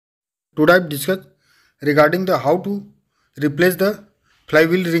Today I discuss regarding the how to replace the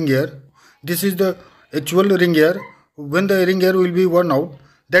flywheel ring gear. This is the actual ring gear. When the ring gear will be worn out,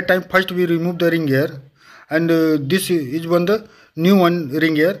 that time first we remove the ring gear, and this is one the new one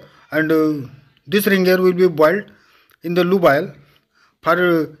ring gear, and this ring gear will be boiled in the lube oil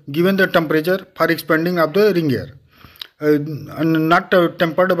for given the temperature for expanding of the ring gear, and not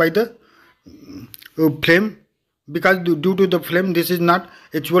tempered by the flame, because due to the flame this is not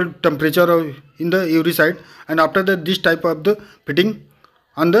actual temperature in the every side. And after that, this type of the fitting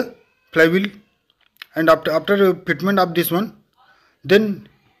on the flywheel, and after fitment of this one, then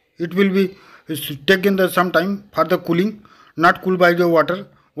it will be taken the some time for the cooling, not cool by the water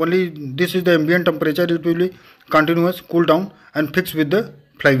only. This is the ambient temperature, it will be continuous cool down and fix with the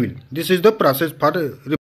flywheel. This is the process for